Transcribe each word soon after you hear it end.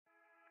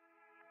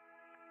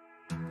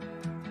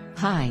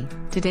Hi,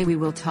 today we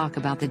will talk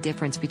about the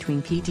difference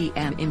between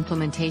PDM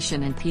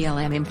implementation and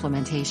PLM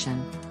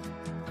implementation.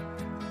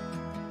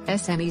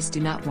 SMEs do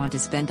not want to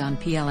spend on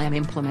PLM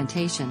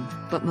implementation,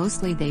 but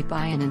mostly they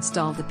buy and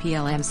install the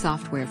PLM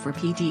software for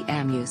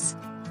PDM use.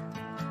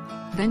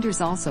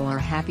 Vendors also are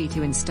happy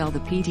to install the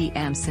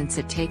PDM since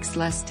it takes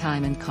less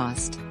time and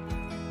cost.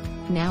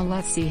 Now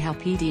let's see how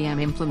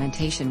PDM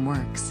implementation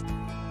works.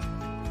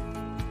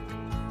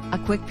 A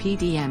quick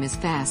PDM is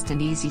fast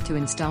and easy to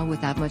install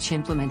without much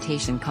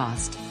implementation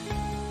cost.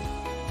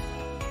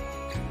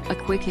 A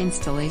quick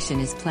installation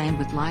is planned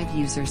with live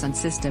users on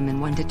system in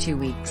 1 to 2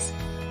 weeks.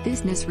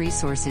 Business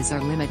resources are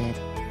limited.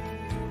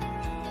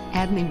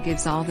 Admin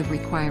gives all the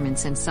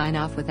requirements and sign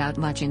off without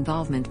much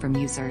involvement from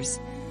users.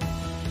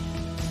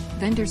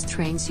 Vendors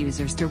trains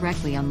users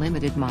directly on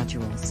limited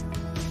modules.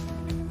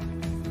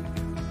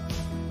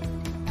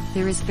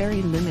 There is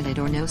very limited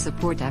or no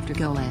support after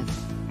go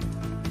live.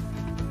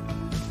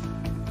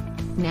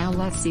 Now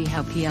let's see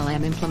how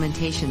PLM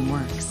implementation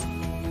works.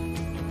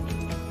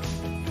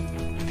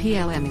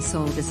 PLM is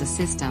sold as a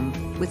system,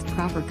 with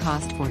proper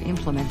cost for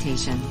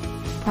implementation.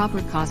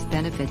 Proper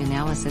cost-benefit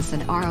analysis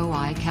and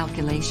ROI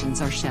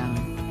calculations are shown.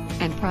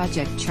 And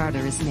project charter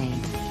is made.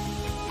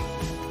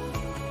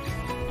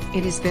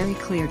 It is very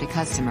clear to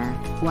customer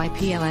why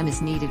PLM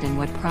is needed and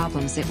what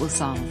problems it will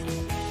solve.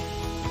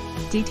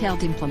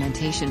 Detailed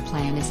implementation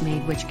plan is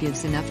made which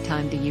gives enough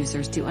time to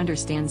users to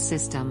understand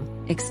system,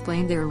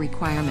 explain their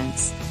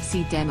requirements,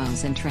 see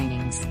demos and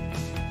trainings.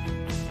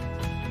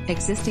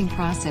 Existing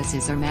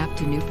processes are mapped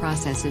to new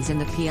processes in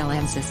the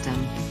PLM system.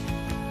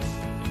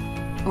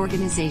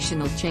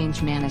 Organizational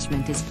change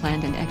management is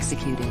planned and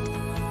executed.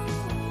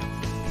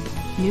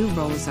 New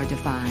roles are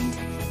defined.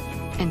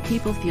 And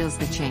people feels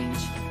the change.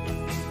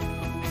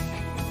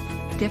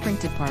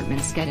 Different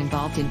departments get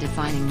involved in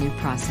defining new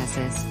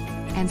processes.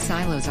 And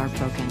silos are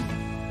broken.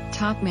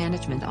 Top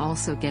management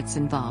also gets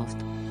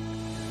involved.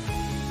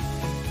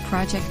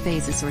 Project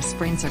phases or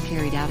sprints are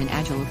carried out in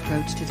agile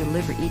approach to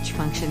deliver each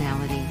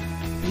functionality.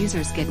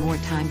 Users get more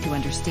time to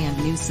understand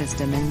new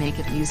system and make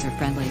it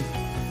user-friendly.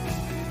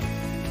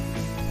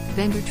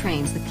 Vendor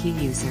trains the key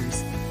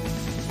users.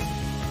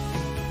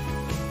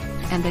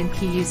 And then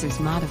key users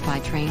modify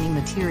training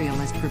material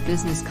as per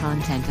business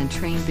content and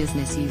train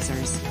business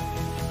users.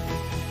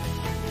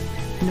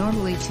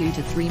 Normally 2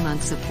 to 3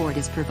 months support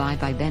is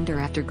provided by vendor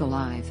after go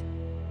live.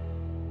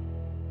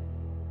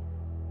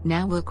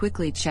 Now we'll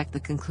quickly check the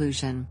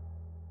conclusion.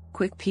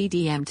 Quick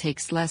PDM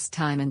takes less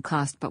time and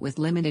cost but with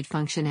limited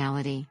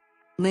functionality.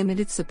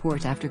 Limited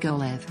support after go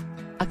live.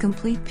 A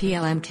complete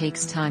PLM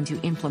takes time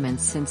to implement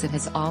since it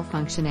has all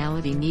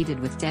functionality needed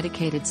with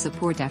dedicated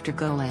support after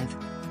go live.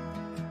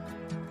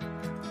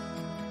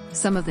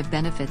 Some of the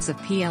benefits of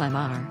PLM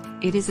are,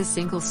 it is a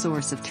single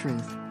source of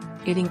truth.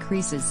 It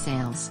increases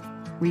sales.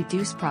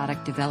 Reduce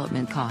product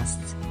development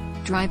costs,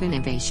 drive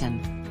innovation,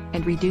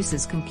 and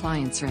reduces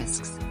compliance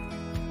risks.